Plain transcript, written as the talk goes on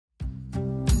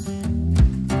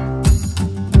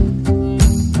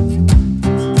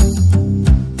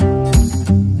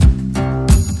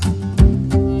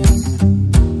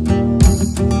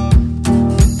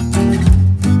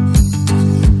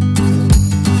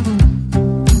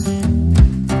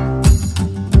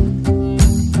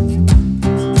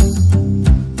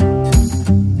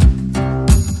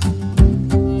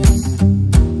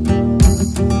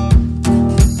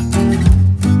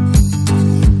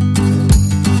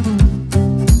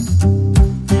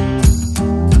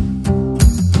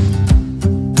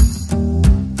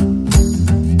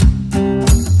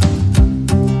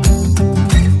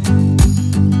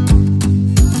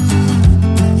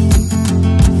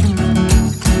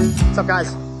What's up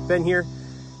guys, Ben here,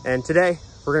 and today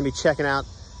we're going to be checking out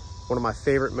one of my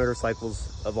favorite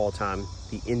motorcycles of all time,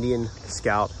 the Indian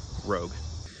Scout Rogue.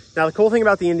 Now the cool thing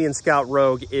about the Indian Scout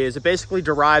Rogue is it basically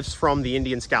derives from the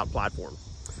Indian Scout platform,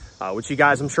 which you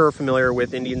guys I'm sure are familiar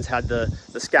with. Indians had the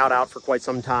Scout out for quite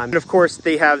some time. And of course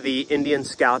they have the Indian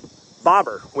Scout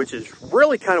Bobber, which is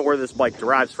really kind of where this bike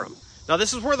derives from. Now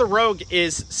this is where the Rogue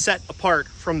is set apart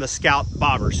from the Scout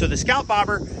Bobber. So the Scout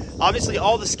Bobber, obviously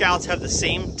all the Scouts have the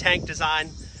same tank design,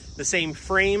 the same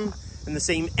frame, and the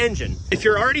same engine. If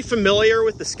you're already familiar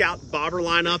with the Scout Bobber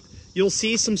lineup, you'll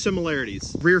see some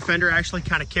similarities. Rear fender actually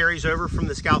kind of carries over from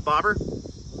the Scout Bobber.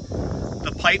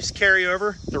 The pipes carry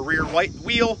over, the rear white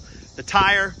wheel, the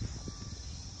tire.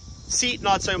 Seat,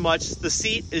 not so much. The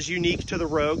seat is unique to the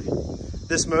Rogue.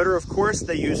 This motor, of course,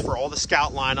 they use for all the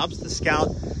Scout lineups, the Scout,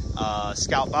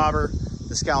 Scout Bobber,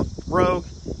 the Scout Rogue.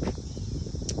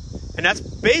 And that's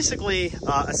basically,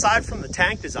 aside from the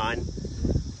tank design,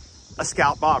 a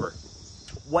Scout Bobber.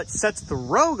 What sets the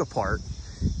Rogue apart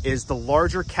is the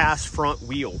larger cast front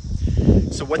wheel.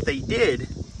 So what they did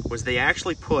was they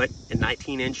actually put a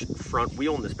 19-inch front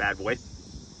wheel in this bad boy.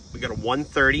 We got a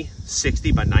 130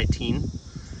 60 by 19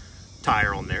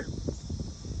 tire on there.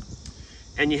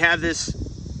 And you have this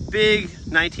big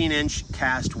 19-inch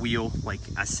cast wheel, like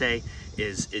I say,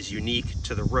 is unique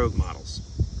to the Rogue models.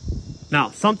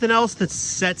 Now, something else that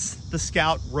sets the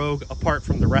Scout Rogue apart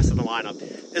from the rest of the lineup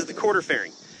is the quarter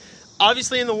fairing.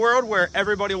 Obviously, in the world where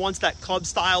everybody wants that club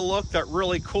style look, that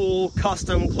really cool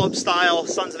custom club style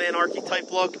Sons of Anarchy type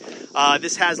look,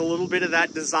 this has a little bit of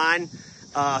that design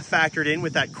factored in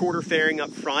with that quarter fairing up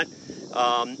front.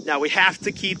 Now we have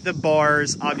to keep the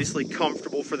bars obviously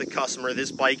comfortable for the customer.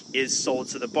 This bike is sold,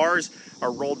 so the bars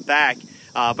are rolled back.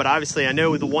 But obviously I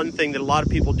know the one thing that a lot of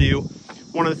people do,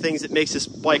 one of the things that makes this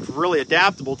bike really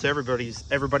adaptable to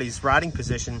everybody's riding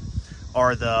position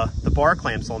are the bar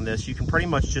clamps on this. You can pretty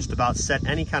much just about set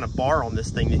any kind of bar on this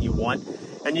thing that you want,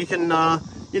 and you can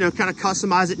you know, kind of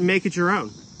customize it and make it your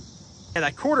own. And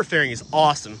that quarter fairing is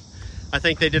awesome. I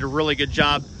think they did a really good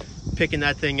job picking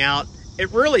that thing out.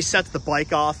 It really sets the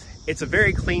bike off. It's a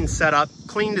very clean setup,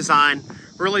 clean design,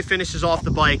 really finishes off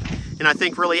the bike, and I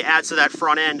think really adds to that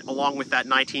front end along with that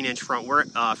 19-inch front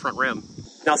rim.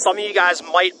 Now, some of you guys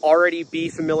might already be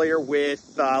familiar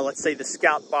with, let's say, the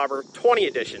Scout Bobber 20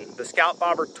 edition. The Scout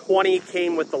Bobber 20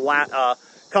 came with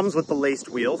comes with the laced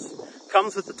wheels,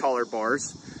 comes with the taller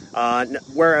bars,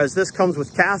 whereas this comes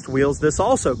with cast wheels. This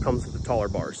also comes with the taller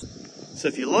bars. So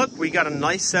if you look, we got a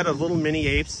nice set of little mini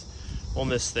Apes on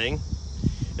this thing.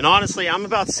 And honestly, I'm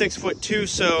about 6'2",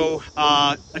 so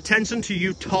attention to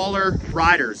you taller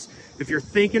riders. If you're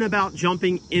thinking about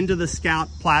jumping into the Scout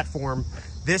platform,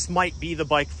 this might be the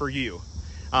bike for you.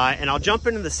 And I'll jump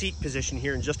into the seat position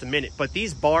here in just a minute, but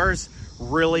these bars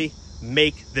really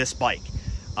make this bike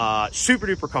super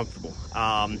duper comfortable.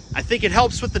 I think it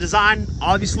helps with the design.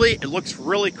 Obviously, it looks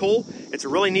really cool. It's a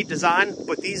really neat design,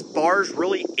 but these bars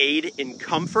really aid in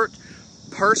comfort.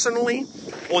 Personally,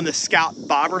 on the Scout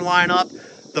Bobber lineup,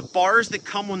 the bars that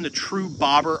come on the true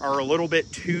Bobber are a little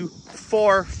bit too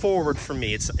far forward for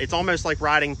me. It's almost like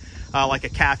riding like a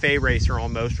cafe racer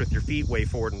almost, with your feet way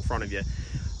forward in front of you.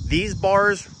 These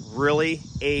bars really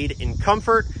aid in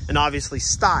comfort and obviously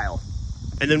style.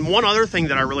 And then one other thing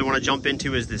that I really want to jump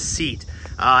into is this seat.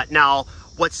 Now,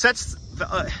 what sets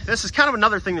this is kind of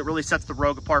another thing that really sets the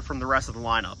Rogue apart from the rest of the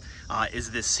lineup,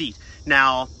 is this seat.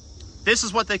 Now, this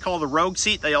is what they call the Rogue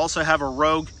seat. They also have a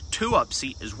Rogue 2-up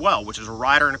seat as well, which is a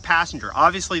rider and a passenger.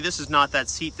 Obviously, this is not that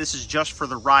seat. This is just for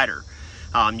the rider.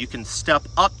 You can step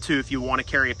up to, if you want to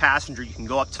carry a passenger, you can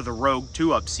go up to the Rogue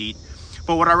 2-up seat.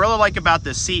 But what I really like about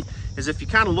this seat is if you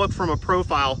kind of look from a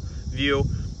profile view,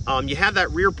 you have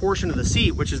that rear portion of the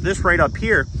seat, which is this right up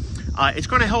here. It's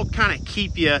going to help kind of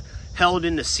keep you held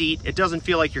in the seat. It doesn't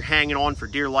feel like you're hanging on for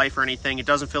dear life or anything. It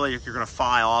doesn't feel like you're going to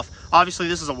fly off. Obviously,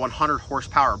 this is a 100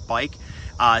 horsepower bike,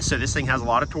 so this thing has a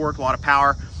lot of torque, a lot of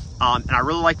power, and I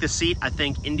really like this seat. I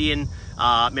think Indian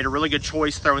made a really good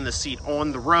choice throwing the seat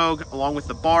on the Rogue along with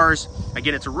the bars.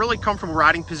 Again, it's a really comfortable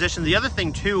riding position. The other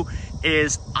thing too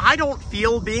is I don't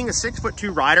feel, being a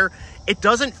 6'2" rider, it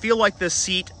doesn't feel like this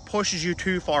seat pushes you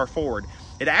too far forward.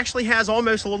 It actually has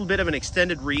almost a little bit of an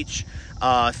extended reach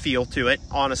feel to it,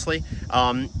 honestly.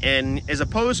 And as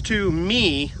opposed to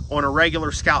me on a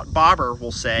regular Scout Bobber,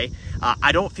 we'll say,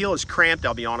 I don't feel as cramped,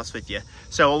 I'll be honest with you.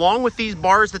 So along with these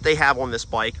bars that they have on this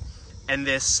bike and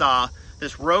this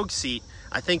this Rogue seat,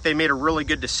 I think they made a really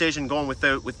good decision going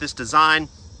with this design.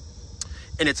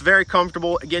 And it's very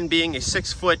comfortable. Again, being a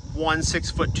 6'1",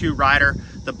 6'2" rider,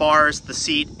 the bars, the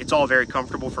seat, it's all very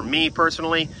comfortable for me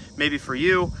personally, maybe for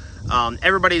you.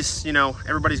 Everybody's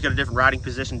got a different riding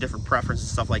position, different preference and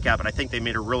stuff like that, but I think they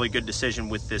made a really good decision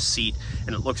with this seat,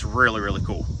 and it looks really, really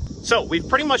cool. So we've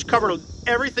pretty much covered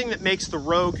everything that makes the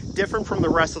Rogue different from the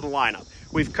rest of the lineup.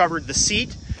 We've covered the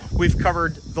seat, we've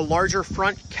covered the larger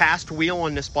front cast wheel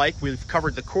on this bike, we've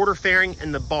covered the quarter fairing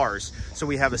and the bars. So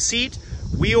we have a seat,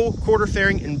 wheel, quarter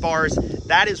fairing, and bars.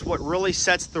 That is what really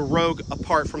sets the Rogue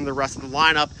apart from the rest of the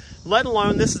lineup, let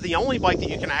alone this is the only bike that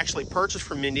you can actually purchase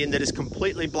from Indian that is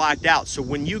completely blacked out. So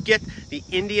when you get the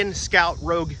Indian Scout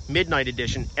Rogue Midnight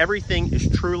Edition, everything is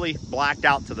truly blacked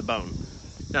out to the bone.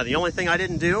 Now, the only thing I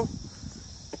didn't do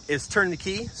is turn the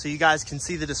key so you guys can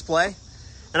see the display.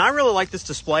 And I really like this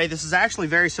display. This is actually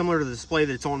very similar to the display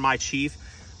that's on my Chief.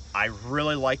 I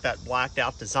really like that blacked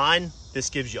out design. This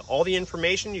gives you all the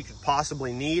information you could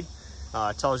possibly need.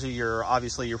 It tells you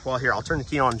well, here, I'll turn the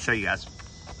key on and show you guys.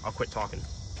 I'll quit talking.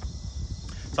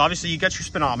 So obviously you got your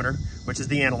speedometer, which is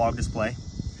the analog display.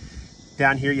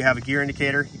 Down here you have a gear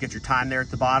indicator. You get your time there at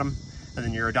the bottom, and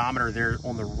then your odometer there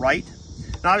on the right.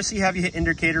 And obviously you have your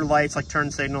indicator lights like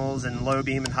turn signals and low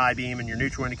beam and high beam, and your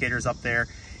neutral indicators up there.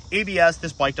 ABS,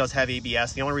 this bike does have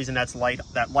ABS. The only reason that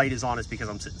light is on is because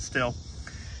I'm sitting still.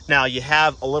 Now you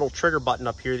have a little trigger button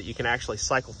up here that you can actually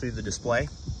cycle through the display.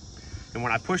 And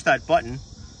when I push that button,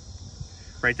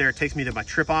 right there, it takes me to my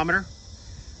tripometer,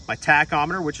 my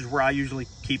tachometer, which is where I usually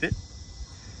keep it,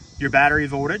 your battery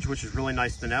voltage, which is really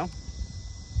nice to know,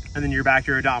 and then your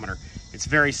odometer. It's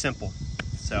very simple.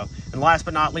 So, and last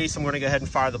but not least, I'm going to go ahead and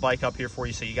fire the bike up here for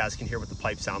you so you guys can hear what the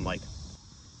pipes sound like.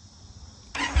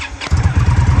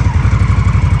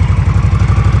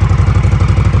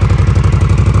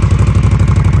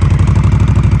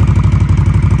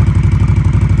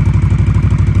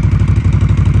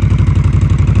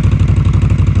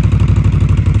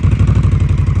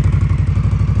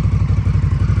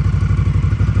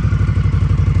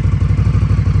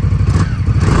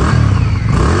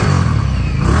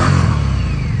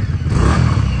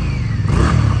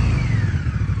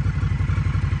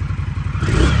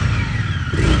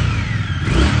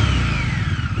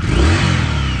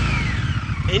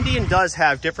 Indian does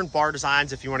have different bar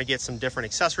designs. If you want to get some different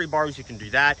accessory bars, you can do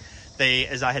that. They,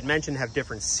 as I had mentioned, have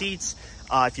different seats.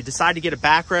 If you decide to get a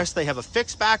backrest, they have a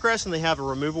fixed backrest and they have a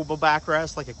removable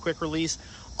backrest, like a quick release.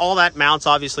 All that mounts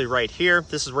obviously right here.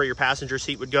 This is where your passenger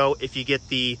seat would go. If you get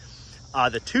the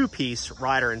two-piece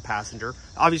rider and passenger,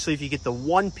 obviously if you get the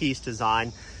one-piece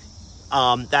design,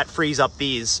 that frees up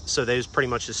these, so those pretty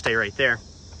much just stay right there.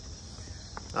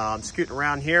 Scooting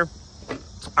around here,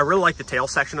 I really like the tail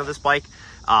section of this bike.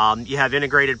 You have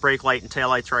integrated brake light and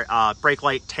taillights, brake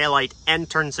light, taillight, and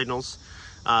turn signals.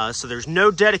 So there's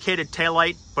no dedicated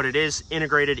taillight, but it is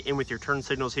integrated in with your turn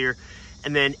signals here.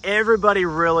 And then everybody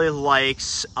really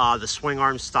likes the swing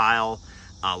arm style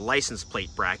license plate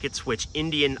brackets, which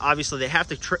Indian, obviously they have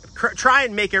to try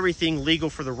and make everything legal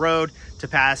for the road to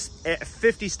pass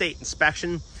 50 state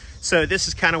inspection. So this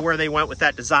is kind of where they went with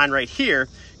that design right here,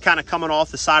 kind of coming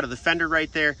off the side of the fender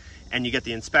right there. And you get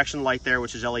the inspection light there,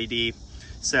 which is LED.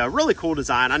 So really cool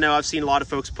design. I know I've seen a lot of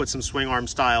folks put some swing arm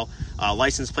style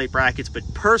license plate brackets, but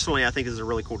personally, I think this is a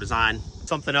really cool design.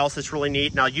 Something else that's really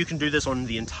neat. Now you can do this on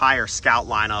the entire Scout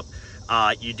lineup.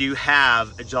 You do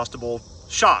have adjustable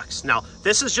shocks. Now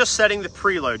this is just setting the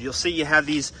preload. You'll see you have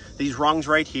these rungs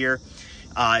right here.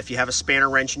 If you have a spanner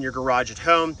wrench in your garage at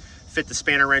home, fit the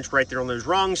spanner wrench right there on those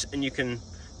rungs, and you can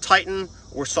tighten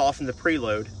or soften the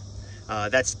preload.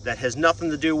 That has nothing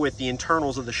to do with the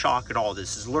internals of the shock at all.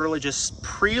 This is literally just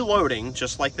preloading,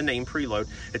 just like the name preload.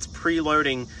 It's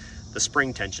preloading the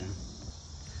spring tension.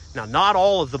 Now, not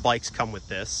all of the bikes come with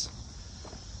this.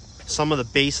 Some of the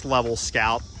base level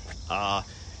Scout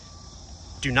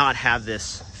do not have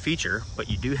this feature, but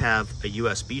you do have a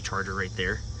USB charger right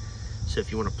there. So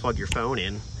if you want to plug your phone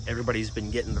in, everybody's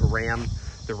been getting the RAM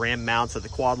mounts or the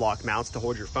quad lock mounts to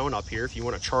hold your phone up here. If you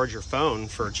want to charge your phone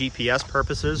for GPS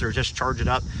purposes or just charge it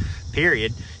up,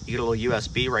 period, you get a little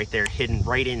USB right there hidden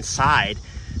right inside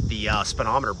the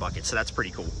speedometer bucket. So that's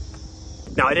pretty cool.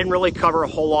 Now, I didn't really cover a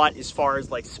whole lot as far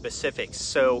as like specifics.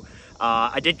 So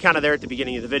I did kind of there at the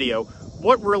beginning of the video.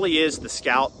 What really is the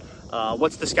Scout?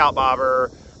 What's the Scout Bobber,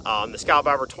 the Scout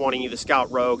Bobber 20, the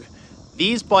Scout Rogue?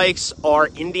 These bikes are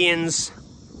Indians,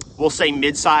 we'll say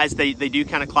mid-size. They do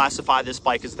kind of classify this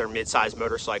bike as their mid-size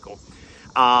motorcycle.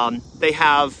 They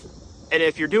have, and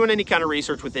if you're doing any kind of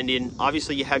research with Indian,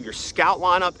 obviously you have your Scout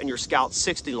lineup and your Scout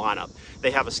 60 lineup. They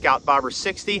have a Scout Bobber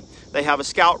 60. They have a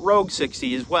Scout Rogue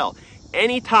 60 as well.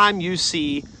 Anytime you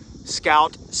see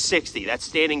Scout 60, that's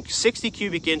standing 60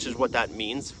 cubic inches, what that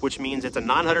means, which means it's a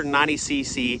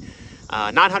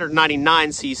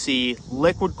 999cc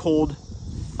liquid cooled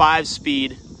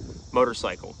 5-speed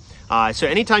motorcycle. So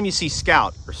anytime you see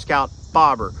Scout or Scout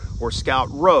Bobber or Scout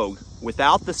Rogue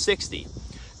without the 60,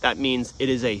 that means it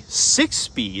is a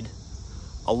 6-speed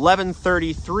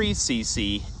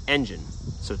 1133cc engine.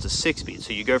 So it's a 6-speed.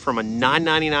 So you go from a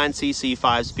 999cc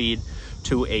 5-speed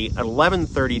to a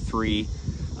 1133cc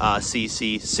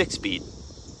 6-speed.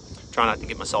 Try not to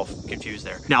get myself confused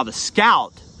there. Now the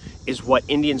Scout is what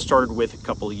Indian started with a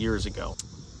couple of years ago.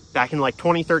 Back in like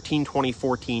 2013,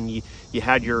 2014, you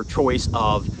had your choice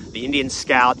of the Indian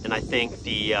Scout and I think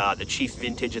the Chief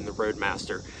Vintage and the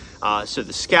Roadmaster. So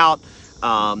the Scout,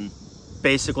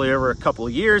 basically over a couple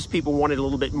of years, people wanted a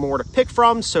little bit more to pick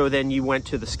from. So then you went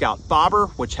to the Scout Bobber,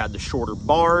 which had the shorter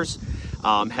bars,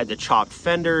 had the chopped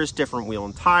fenders, different wheel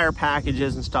and tire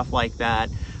packages and stuff like that.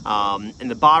 And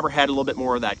the Bobber had a little bit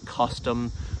more of that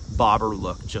custom bobber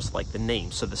look, just like the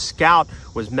name. So the Scout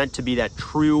was meant to be that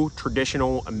true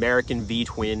traditional American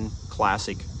V-twin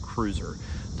classic cruiser.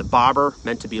 The Bobber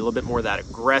meant to be a little bit more of that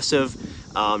aggressive,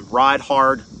 ride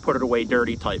hard, put it away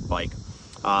dirty type bike.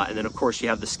 And then of course you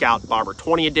have the Scout Bobber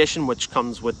 20 edition, which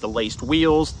comes with the laced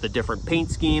wheels, the different paint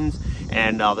schemes,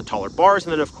 and the taller bars.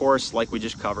 And then of course, like we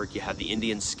just covered, you have the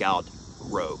Indian Scout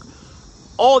Rogue.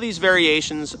 All these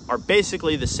variations are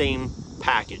basically the same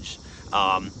package.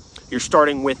 You're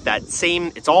starting with that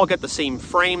same, it's all got the same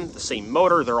frame, the same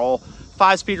motor. They're all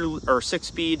 5-speed or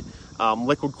 6-speed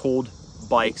liquid cooled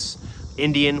bikes.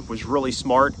 Indian was really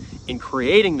smart in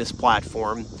creating this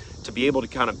platform to be able to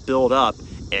kind of build up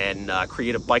and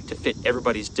create a bike to fit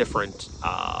everybody's different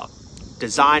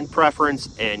design preference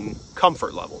and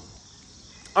comfort level.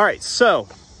 All right, so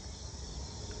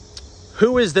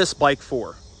who is this bike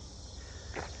for?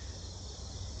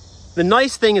 The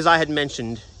nice thing, as I had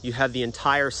mentioned, you have the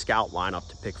entire Scout lineup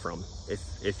to pick from.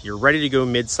 If you're ready to go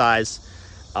mid-size,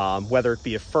 whether it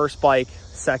be a first bike,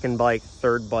 second bike,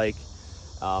 third bike,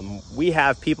 we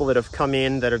have people that have come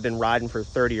in that have been riding for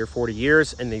 30 or 40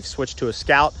 years and they've switched to a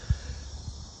Scout,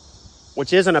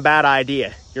 which isn't a bad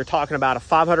idea. You're talking about a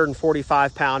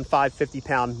 545 pound, 550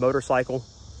 pound motorcycle.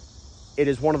 It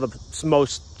is one of the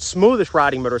most smoothest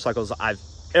riding motorcycles I've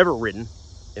ever ridden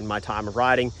in my time of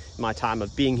riding, in my time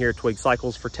of being here at Twig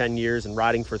Cycles for 10 years and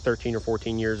riding for 13 or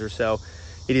 14 years or so.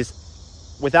 It is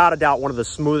without a doubt one of the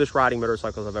smoothest riding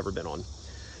motorcycles I've ever been on.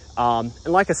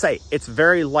 And like I say, it's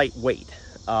very lightweight.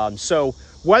 So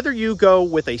whether you go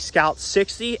with a Scout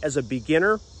 60 as a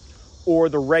beginner or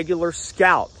the regular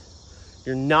Scout,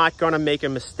 you're not going to make a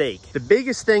mistake. The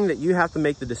biggest thing that you have to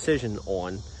make the decision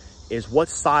on is what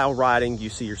style riding you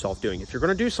see yourself doing. If you're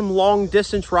going to do some long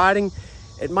distance riding,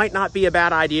 it might not be a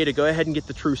bad idea to go ahead and get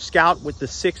the true Scout with the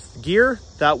 6th gear.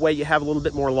 That way you have a little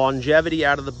bit more longevity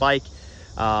out of the bike.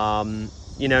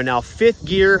 You know, now 5th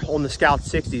gear on the Scout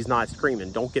 60 is not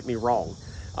screaming, don't get me wrong.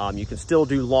 You can still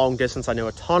do long distance. I know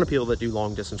a ton of people that do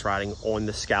long distance riding on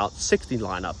the Scout 60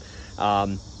 lineup.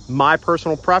 My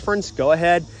personal preference, go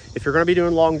ahead. If you're going to be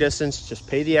doing long distance, just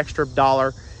pay the extra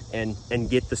 $1 and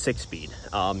get the 6-speed.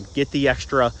 Get the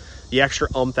extra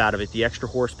oomph out of it, the extra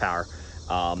horsepower.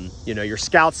 You know, your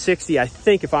Scout 60, I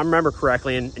think, if I remember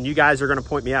correctly, and you guys are going to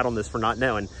point me out on this for not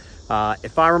knowing,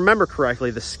 if I remember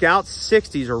correctly, the Scout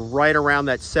 60s are right around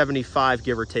that 75,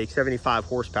 give or take, 75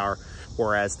 horsepower,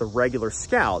 whereas the regular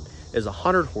Scout is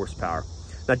 100 horsepower.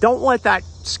 Now, don't let that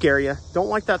scare you. Don't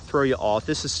let that throw you off.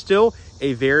 This is still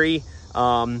a very,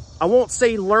 I won't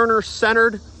say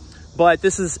learner-centered, but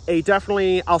this is a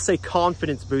definitely, I'll say,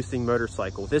 confidence-boosting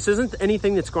motorcycle. This isn't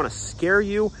anything that's going to scare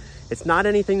you. It's not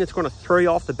anything that's going to throw you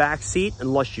off the back seat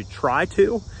unless you try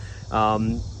to.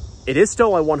 It is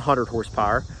still a 100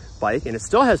 horsepower bike, and it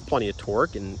still has plenty of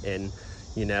torque, and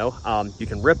you know, you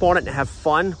can rip on it and have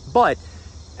fun. But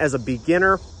as a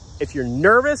beginner, if you're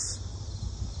nervous,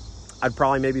 I'd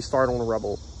probably maybe start on a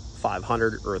Rebel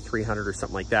 500 or a 300 or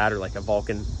something like that, or like a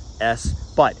Vulcan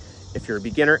S. But if you're a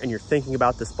beginner and you're thinking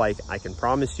about this bike, I can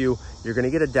promise you, you're going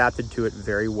to get adapted to it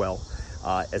very well.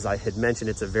 As I had mentioned,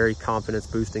 it's a very confidence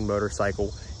boosting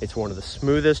motorcycle. It's one of the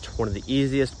smoothest, one of the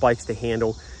easiest bikes to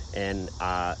handle. And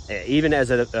even as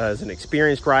an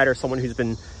experienced rider, someone who's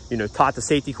been, you know, taught the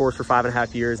safety course for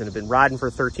 5.5 years and have been riding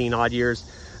for 13 odd years,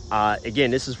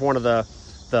 again, this is one of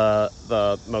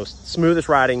the most smoothest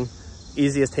riding,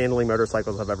 easiest handling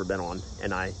motorcycles I've ever been on.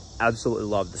 And I absolutely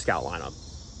love the Scout lineup.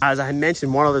 As I had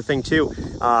mentioned, one other thing too,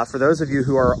 for those of you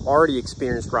who are already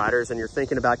experienced riders and you're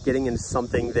thinking about getting into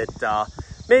something that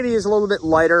maybe is a little bit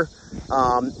lighter,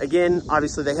 again,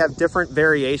 obviously they have different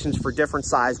variations for different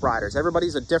size riders.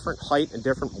 Everybody's a different height and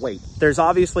different weight. There's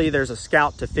a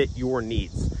Scout to fit your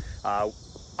needs.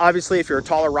 Obviously, if you're a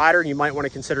taller rider, you might want to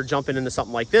consider jumping into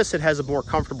something like this. It has a more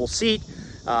comfortable seat,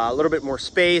 a little bit more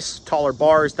space, taller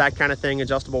bars, that kind of thing,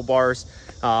 adjustable bars.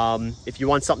 If you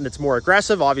want something that's more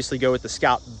aggressive, obviously go with the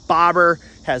Scout Bobber.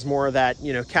 Has more of that,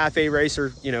 you know, cafe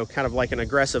racer, you know, kind of like an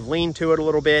aggressive lean to it a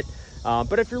little bit.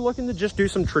 But if you're looking to just do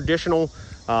some traditional,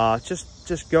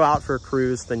 just go out for a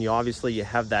cruise, then you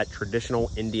have that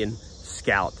traditional Indian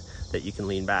Scout that you can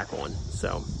lean back on.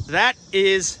 So that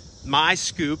is my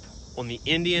scoop on the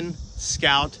Indian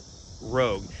Scout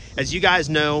Rogue. As you guys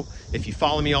know, if you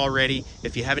follow me already,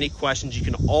 if you have any questions, you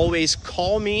can always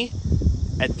call me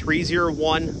at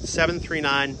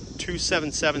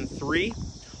 301-739-2773,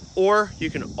 or you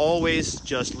can always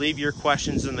just leave your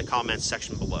questions in the comments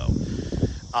section below.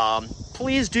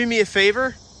 Please do me a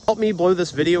favor, help me blow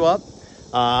this video up.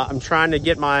 I'm trying to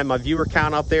get my viewer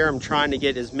count up there. I'm trying to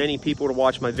get as many people to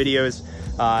watch my videos.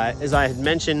 As I had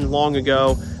mentioned long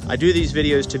ago, I do these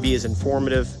videos to be as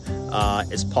informative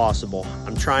as possible.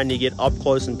 I'm trying to get up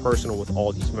close and personal with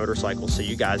all these motorcycles so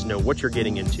you guys know what you're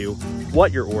getting into,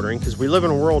 what you're ordering, because we live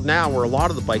in a world now where a lot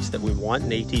of the bikes that we want,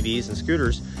 and ATVs and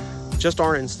scooters, just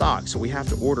aren't in stock, so we have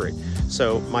to order it.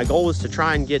 So my goal is to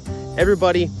try and get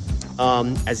everybody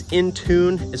as in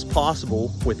tune as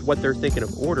possible with what they're thinking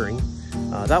of ordering.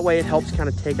 That way it helps kind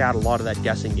of take out a lot of that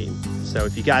guessing game. So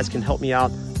if you guys can help me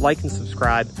out, like and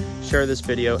subscribe, share this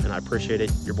video, and I appreciate it.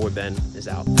 Your boy Ben is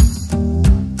out.